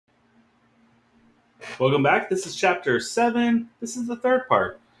Welcome back. This is chapter 7. This is the third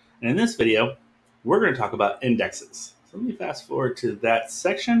part. And in this video, we're going to talk about indexes. So let me fast forward to that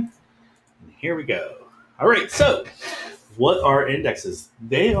section. And here we go. All right, so what are indexes?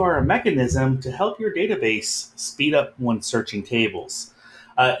 They are a mechanism to help your database speed up when searching tables.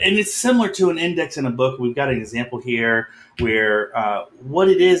 And it's similar to an index in a book. We've got an example here where what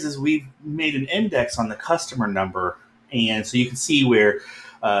it is we've made an index on the customer number. And so you can see where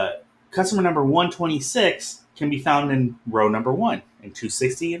customer number 126 can be found in row number 1 and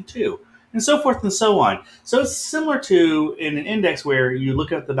 260 and 2, and so forth and so on. So it's similar to in an index where you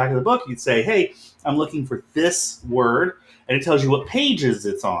look at the back of the book, you'd say, hey, I'm looking for this word, and it tells you what pages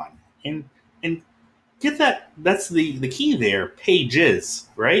it's on. And get that, that's the key there, pages,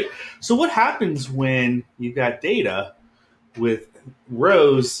 right? So what happens when you've got data with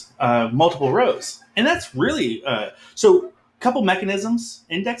rows, multiple rows? And that's really, so couple mechanisms.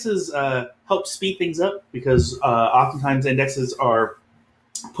 Indexes help speed things up because oftentimes indexes are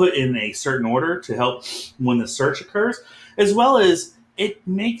put in a certain order to help when the search occurs, as well as it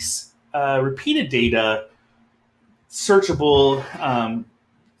makes repeated data searchable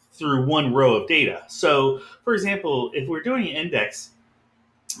through one row of data. So, for example, if we're doing an index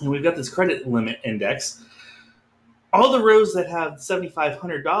and we've got this credit limit index, all the rows that have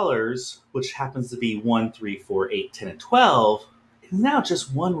 $7,500, which happens to be 1, 3, 4, 8, 10, and 12, is now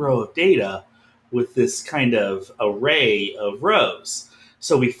just one row of data with this kind of array of rows.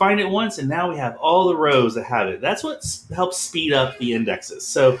 So we find it once, and now we have all the rows that have it. That's what helps speed up the indexes.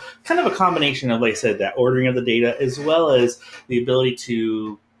 So kind of a combination of, like I said, that ordering of the data, as well as the ability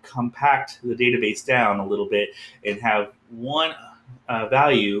to compact the database down a little bit and have one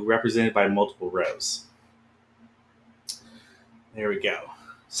value represented by multiple rows. There we go.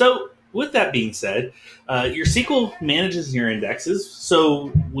 So with that being said, your SQL manages your indexes. So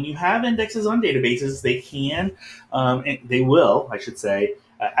when you have indexes on databases, they can, they will, I should say,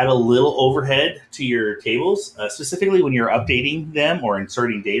 add a little overhead to your tables, specifically when you're updating them or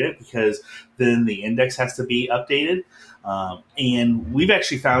inserting data, because then the index has to be updated. And we've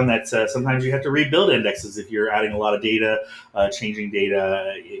actually found that sometimes you have to rebuild indexes if you're adding a lot of data, changing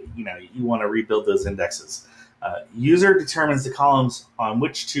data. You want to rebuild those indexes. User determines the columns on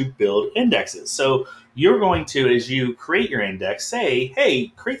which to build indexes. So you're going to, as you create your index, say, hey,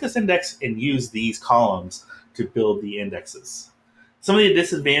 create this index and use these columns to build the indexes. Some of the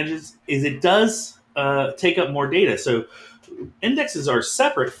disadvantages is it does take up more data. So indexes are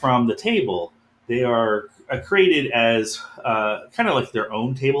separate from the table. They are created as kind of like their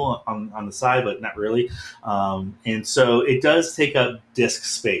own table on the side, but not really. And so it does take up disk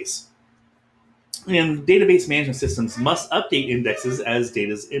space. And database management systems must update indexes as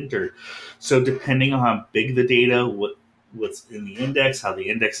data is entered. So depending on how big the data, what's in the index, how the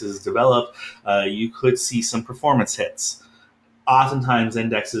index is developed, you could see some performance hits. Oftentimes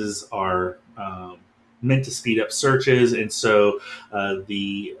indexes are meant to speed up searches, and so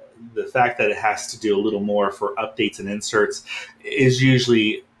the fact that it has to do a little more for updates and inserts is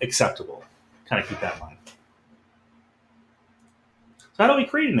usually acceptable. Kind of keep that in mind. So how do we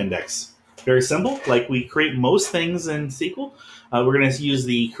create an index? Very simple. Like we create most things in SQL, we're going to use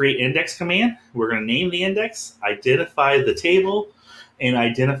the create index command. We're going to name the index, identify the table, and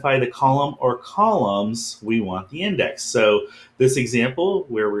identify the column or columns we want the index. So this example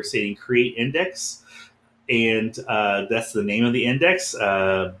where we're saying create index, and that's the name of the index,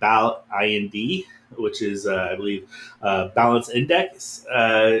 IND, which is, I believe, balance index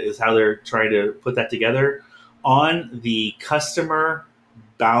is how they're trying to put that together on the customer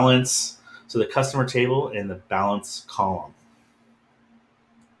balance. So the customer table and the balance column.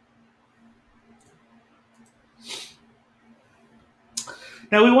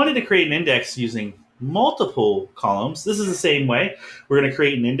 Now we wanted to create an index using multiple columns. This is the same way. We're going to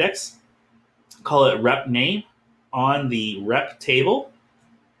create an index, call it rep name on the rep table,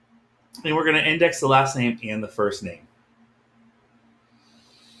 and we're going to index the last name and the first name.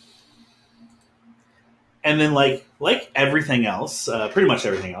 And then like everything else, pretty much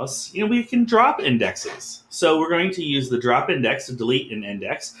everything else, we can drop indexes. So we're going to use the drop index to delete an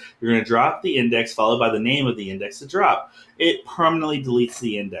index. You're going to drop the index followed by the name of the index to drop. It permanently deletes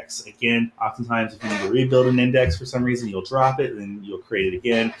the index. Again, oftentimes if you need to rebuild an index for some reason, you'll drop it and then you'll create it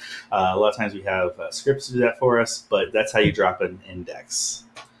again. A lot of times we have scripts to do that for us, but that's how you drop an index.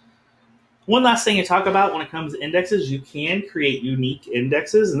 One last thing to talk about when it comes to indexes, you can create unique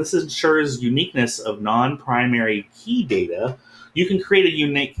indexes, and this ensures uniqueness of non-primary key data. You can create a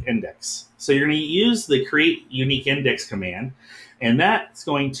unique index. So you're going to use the create unique index command, and that's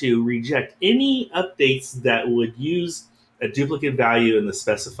going to reject any updates that would use a duplicate value in the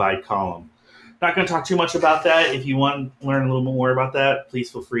specified column. Not going to talk too much about that. If you want to learn a little more about that,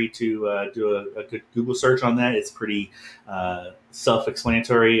 please feel free to do a good Google search on that. It's pretty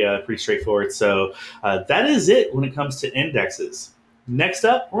self-explanatory, pretty straightforward. So that is it when it comes to indexes. Next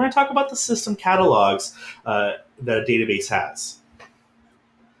up, we're going to talk about the system catalogs that a database has.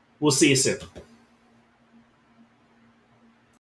 We'll see you soon.